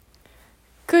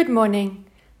Good morning.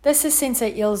 This is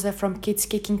Sensei Ilse from Kids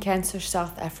Kicking Cancer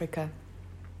South Africa.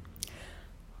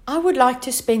 I would like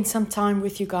to spend some time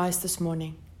with you guys this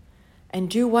morning and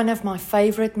do one of my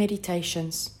favorite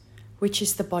meditations, which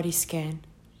is the body scan.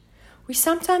 We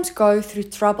sometimes go through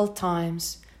troubled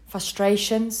times,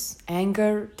 frustrations,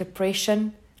 anger,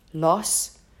 depression,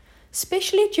 loss,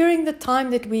 especially during the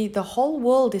time that the whole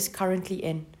world is currently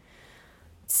in.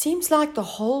 It seems like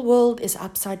the whole world is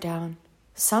upside down.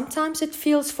 Sometimes it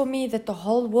feels for me that the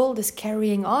whole world is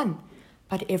carrying on,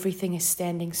 but everything is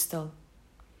standing still.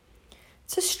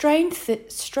 It's a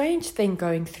strange thing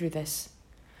going through this.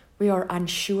 We are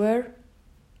unsure,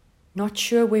 not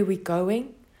sure where we're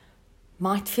going,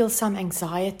 might feel some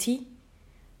anxiety,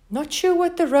 not sure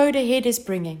what the road ahead is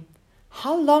bringing.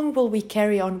 How long will we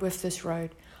carry on with this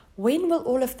road? When will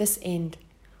all of this end?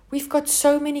 We've got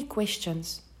so many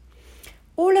questions.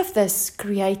 All of this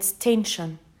creates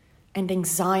tension and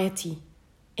anxiety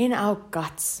in our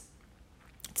guts.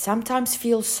 It sometimes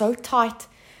feels so tight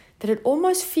that it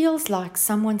almost feels like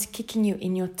someone's kicking you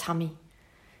in your tummy.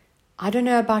 I don't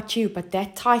know about you, but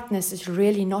that tightness is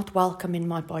really not welcome in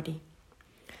my body.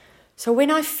 So when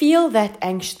I feel that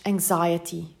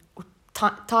anxiety or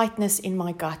tightness in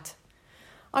my gut,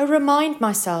 I remind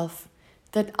myself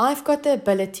that I've got the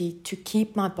ability to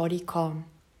keep my body calm.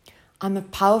 I'm a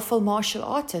powerful martial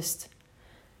artist.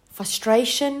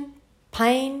 Frustration,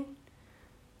 pain,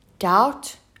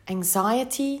 doubt,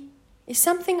 anxiety is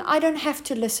something I don't have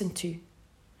to listen to.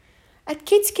 At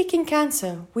Kids Kicking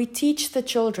Cancer, we teach the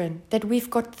children that we've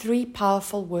got 3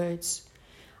 powerful words.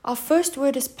 Our first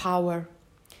word is power.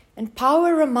 And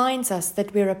power reminds us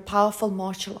that we're a powerful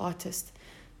martial artist,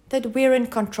 that we're in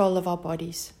control of our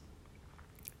bodies.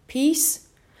 Peace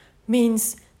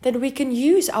means that we can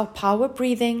use our power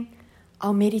breathing,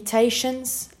 our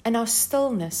meditations, and our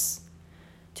stillness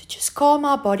to just calm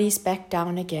our bodies back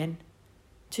down again,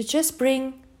 to just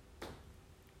bring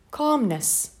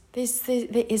calmness.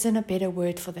 There isn't a better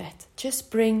word for that.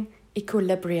 Just bring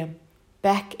equilibrium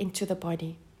back into the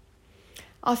body.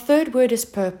 Our third word is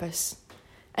purpose,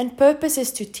 and purpose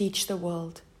is to teach the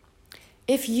world.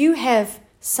 If you have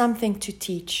something to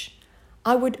teach,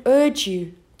 I would urge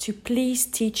you to please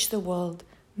teach the world.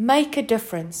 Make a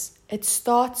difference. It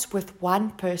starts with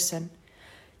one person.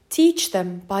 Teach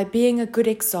them by being a good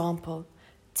example.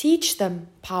 Teach them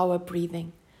power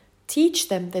breathing. Teach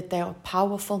them that they are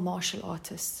powerful martial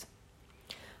artists.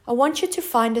 I want you to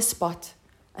find a spot,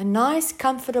 a nice,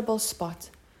 comfortable spot,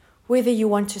 whether you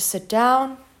want to sit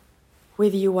down,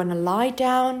 whether you want to lie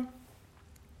down,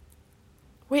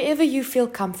 wherever you feel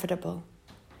comfortable.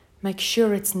 Make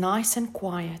sure it's nice and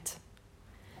quiet.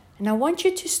 And I want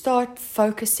you to start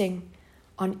focusing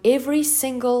on every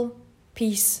single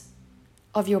piece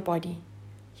of your body.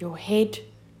 Your head,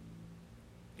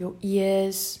 your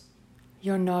ears,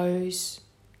 your nose,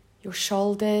 your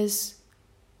shoulders,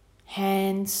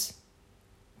 hands,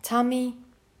 tummy,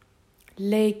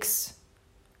 legs,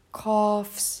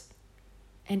 calves,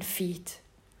 and feet.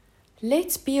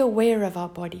 Let's be aware of our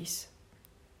bodies.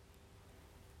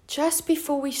 Just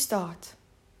before we start,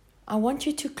 I want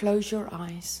you to close your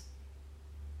eyes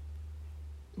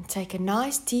and take a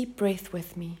nice deep breath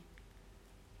with me.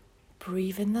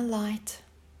 Breathe in the light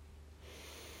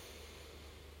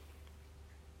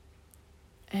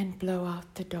and blow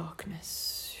out the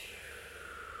darkness.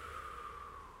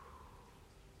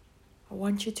 I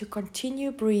want you to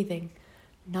continue breathing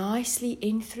nicely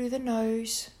in through the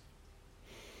nose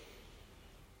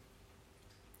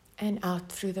and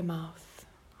out through the mouth.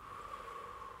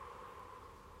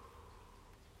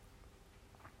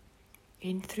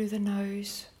 In through the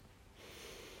nose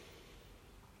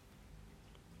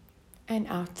and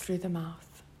out through the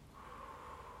mouth.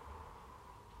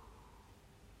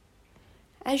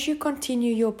 As you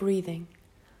continue your breathing,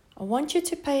 I want you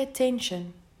to pay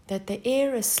attention that the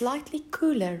air is slightly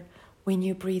cooler when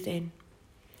you breathe in,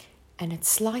 and it's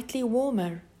slightly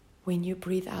warmer when you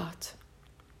breathe out.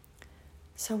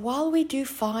 So while we do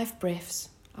 5 breaths,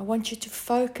 I want you to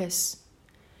focus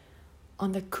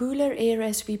on the cooler air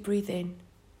as we breathe in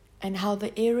and how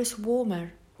the air is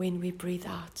warmer when we breathe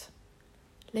out.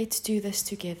 Let's do this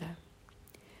together.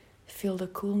 Feel the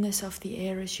coolness of the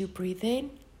air as you breathe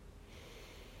in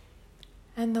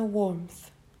and the warmth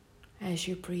as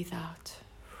you breathe out.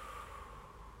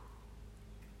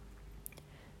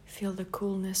 Feel the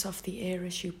coolness of the air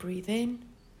as you breathe in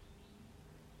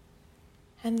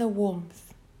and the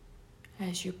warmth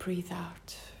as you breathe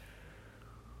out.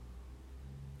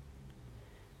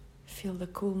 Feel the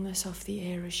coolness of the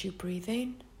air as you breathe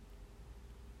in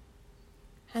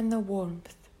and the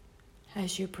warmth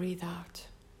as you breathe out.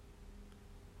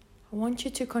 I want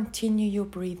you to continue your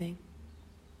breathing.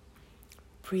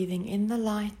 Breathing in the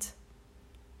light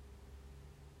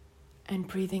and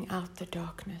breathing out the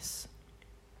darkness.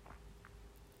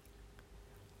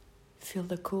 Feel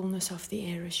the coolness of the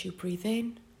air as you breathe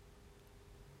in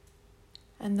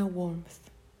and the warmth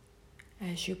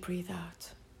as you breathe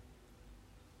out.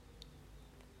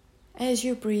 As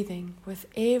you're breathing, with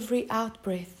every out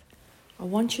breath, I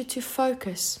want you to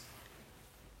focus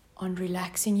on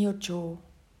relaxing your jaw,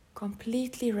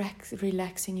 completely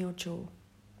relaxing your jaw.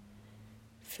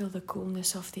 Feel the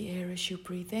coolness of the air as you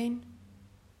breathe in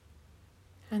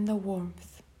and the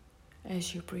warmth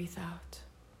as you breathe out.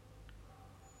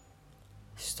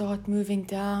 Start moving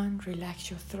down,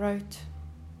 relax your throat,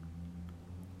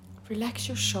 relax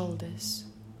your shoulders.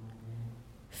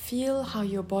 Feel how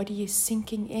your body is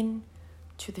sinking in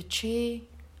to the chair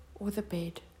or the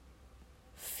bed.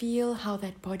 Feel how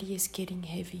that body is getting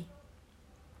heavy.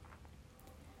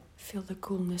 Feel the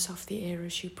coolness of the air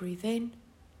as you breathe in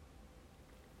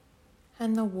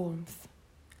and the warmth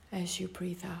as you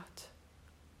breathe out.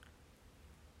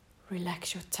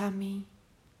 Relax your tummy.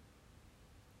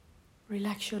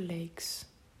 Relax your legs.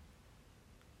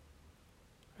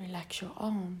 Relax your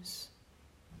arms.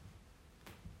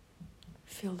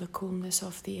 Feel the coolness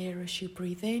of the air as you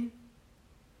breathe in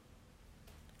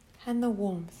and the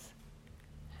warmth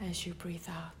as you breathe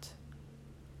out.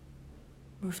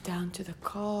 Move down to the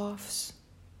calves,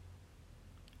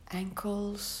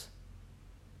 ankles,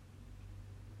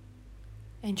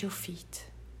 and your feet.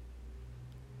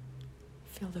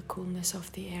 Feel the coolness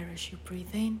of the air as you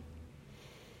breathe in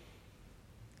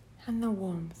and the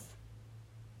warmth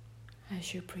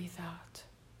as you breathe out.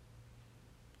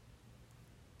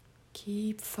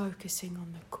 Keep focusing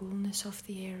on the coolness of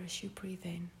the air as you breathe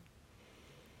in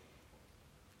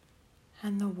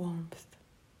and the warmth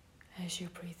as you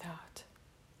breathe out.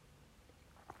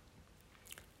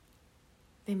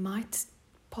 They might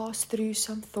pass through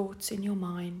some thoughts in your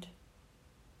mind.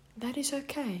 That is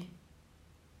okay.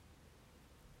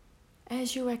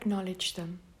 As you acknowledge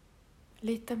them,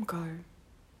 let them go.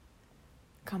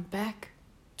 Come back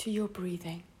to your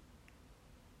breathing.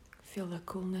 Feel the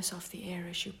coolness of the air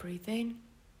as you breathe in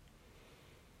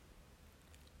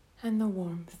and the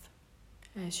warmth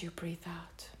as you breathe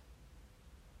out.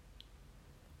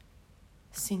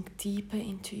 Sink deeper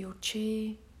into your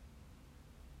chair,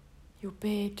 your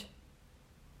bed.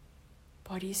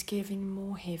 Body is getting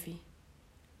more heavy.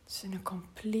 It's in a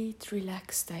complete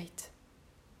relaxed state.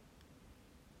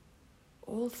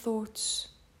 All thoughts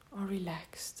are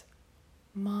relaxed.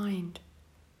 Mind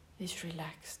is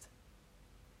relaxed.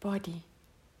 Body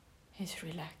is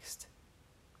relaxed.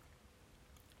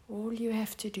 All you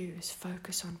have to do is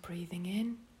focus on breathing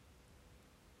in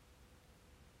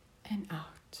and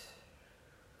out.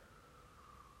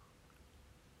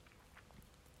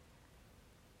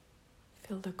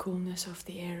 Feel the coolness of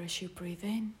the air as you breathe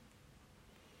in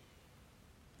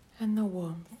and the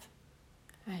warmth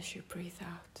as you breathe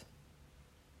out.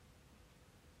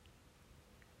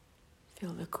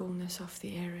 Feel the coolness of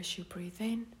the air as you breathe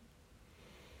in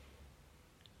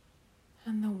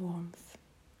and the warmth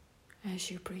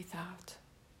as you breathe out.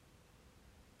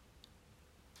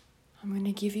 I'm going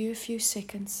to give you a few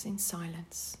seconds in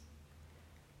silence.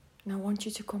 And I want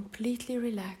you to completely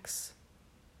relax.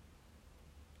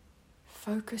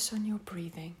 Focus on your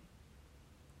breathing.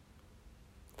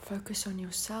 Focus on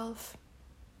yourself.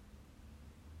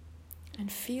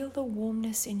 And feel the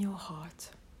warmness in your heart.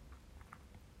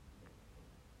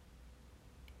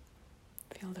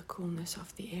 Feel the coolness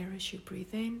of the air as you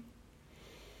breathe in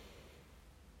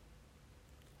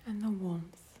and the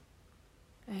warmth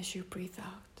as you breathe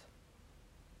out.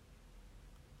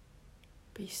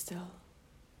 Be still.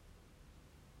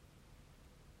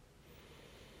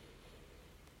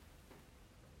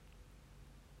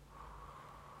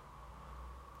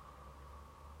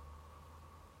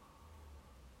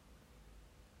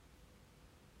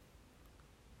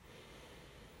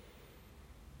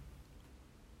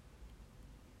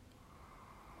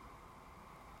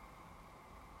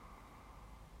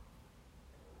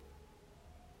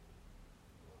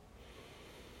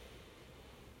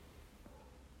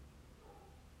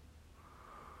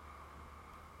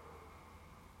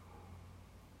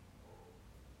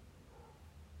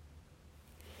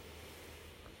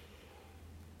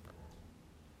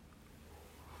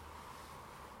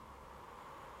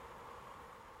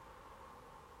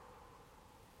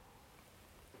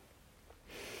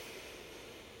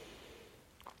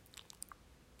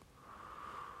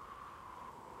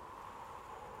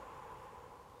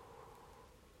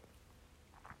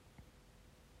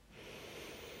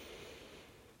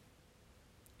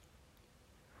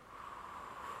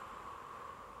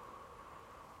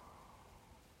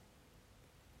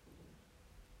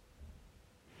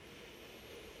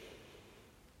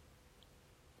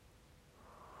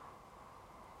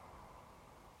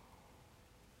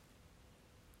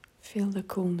 Feel the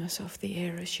coolness of the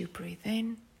air as you breathe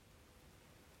in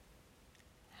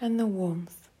and the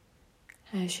warmth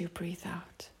as you breathe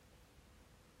out.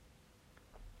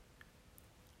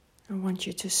 I want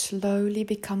you to slowly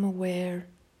become aware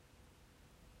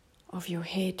of your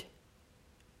head,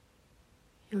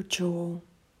 your jaw,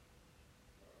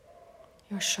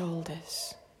 your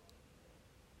shoulders.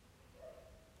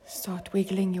 Start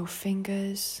wiggling your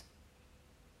fingers.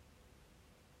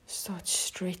 Start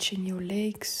stretching your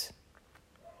legs,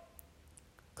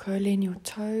 curling your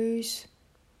toes,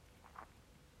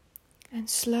 and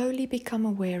slowly become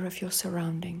aware of your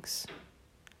surroundings.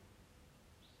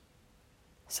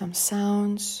 Some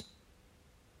sounds,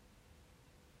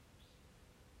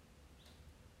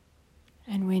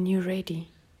 and when you're ready,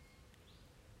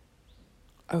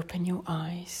 open your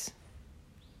eyes.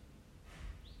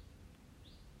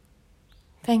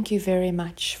 Thank you very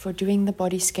much for doing the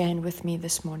body scan with me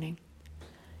this morning.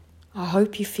 I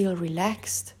hope you feel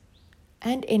relaxed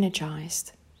and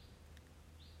energized.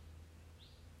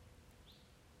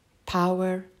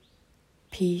 Power,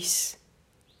 peace,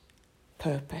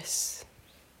 purpose.